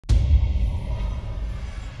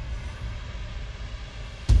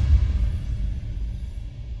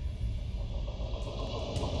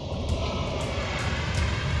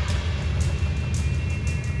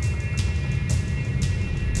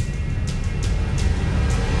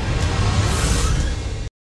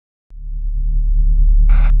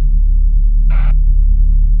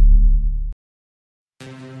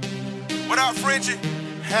out, Frenchie.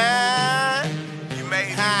 Huh? You made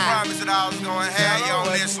me promise that I was gonna have you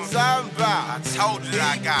on this one. I told you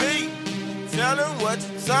that I got it. Tell them what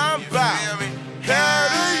you talking about. You feel me?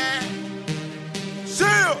 Parody.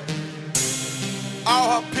 Chill.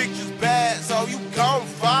 All her pictures bad, so you gon'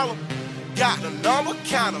 follow. Got the number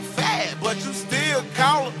kinda fat, but you still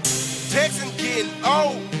call her. Texting getting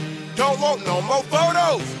old, don't want no more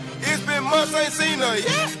photos. It's been months, ain't seen her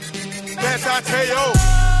yet. Best I tell you,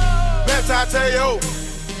 best I tell you,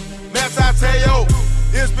 best I tell you.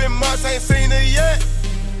 It's been months, ain't seen her yet.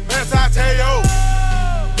 Best I tell you,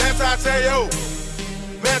 best I tell you,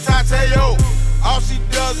 best I tell you. All she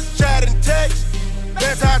does is chat and text.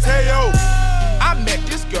 Best I tell you. I met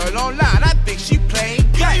this girl online, I think she playing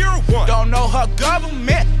games. Don't know her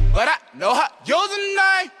government, but I know her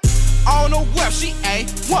username. On the web, she ain't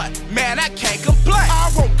one, man, I can't complain.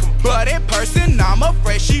 I won't complain. But in person, I'm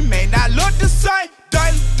afraid she may not look the same.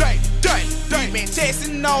 Daily, been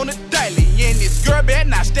texting on the daily, and this girl better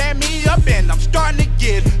not stand me up, and I'm starting to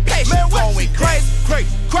get patient. Man, going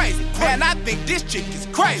crazy, man, I think this chick is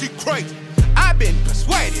crazy. She crazy. I've been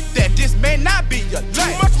persuaded that this may not be a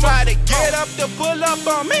lane. Try to get up to pull up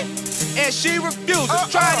on me, and she refuses.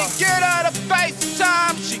 Try to get her to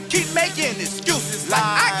FaceTime, she keep making excuses like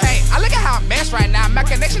I can't. I look at how I'm messed right now. My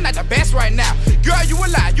connection not the best right now. Girl, you a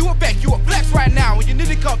lie, you a back, you a flex right now. When you need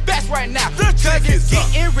to confess right now, cause it's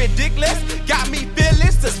getting ridiculous. Got me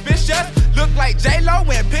feeling suspicious. Look like J-Lo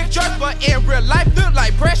in pictures, but in real life look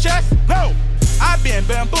like Precious. No. I've been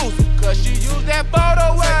bamboozled, cause she used that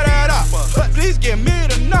photo, wear that up. Please give me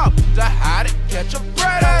the number to how to catch a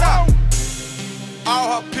predator.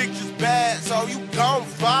 All her pictures bad, so you gon'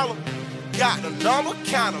 follow. Got the number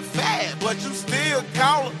kinda fat, but you still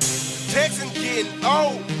call her. Texting getting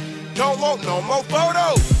old, don't want no more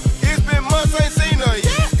photos. It's been months, ain't seen her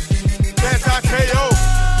yet. Best I tell you,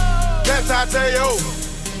 best I tell you,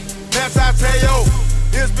 best I tell you.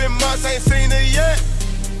 It's been months, ain't seen her yet.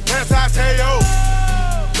 Best I tell you,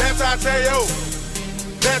 best I tell you,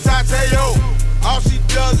 best I tell you. All she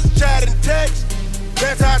does is chat and text.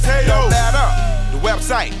 Best I tell you. Don't add up the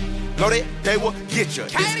website. Know that they will get you.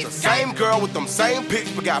 It's the same girl with them same pics,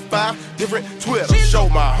 but got 5 different Twitters. Show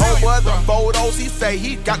my homeboy the photos. He say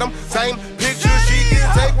he got them same pictures. She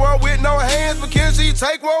can take one with no hands, but can she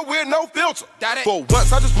take one with no filter? For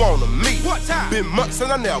once, I just wanna meet. Been months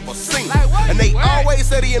and I never seen her. And they always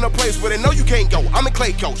say they in a place where they know you can't go. I'm in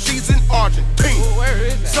Clayco, she's in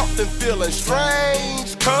Argentina. Something feeling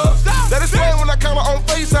strange, cuz that explain when I call her on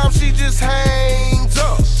FaceTime, she just hangs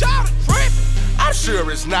up. I'm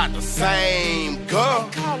sure it's not the same girl.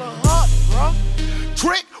 Call her up, bro.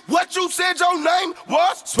 Trick, what you said your name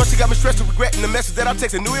was? Swear she got me stressed and regretting the message that I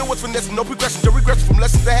texted. Knew it was finessing, no progression, no regression from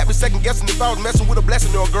lessons that had me second guessing if I was messing with a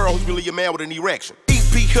blessing or a girl who's really a man with an erection.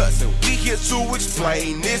 Phillip Hudson, we here to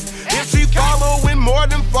explain this. If she following more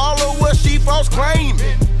than followers, she false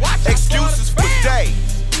claiming. Excuses for days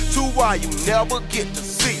to why you never get to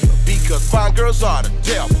see her. Because fine girls are the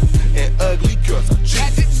devil and ugly girls are Jesus.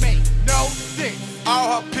 That didn't make no sense.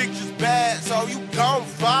 All her pictures bad, so you gon'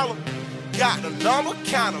 follow. Got the number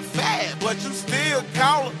kinda fat, but you still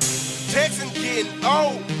call her. Texting getting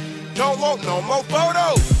old, don't want no more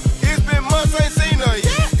photos. It's been months, ain't seen her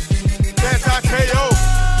yet. Best I tell you,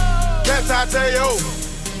 best I tell you,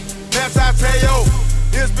 best I tell you.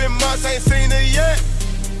 It's been months, ain't seen her yet.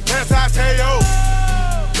 Best I tell you,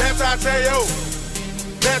 best I tell you,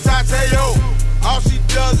 best I tell you. All she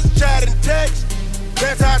does is chat and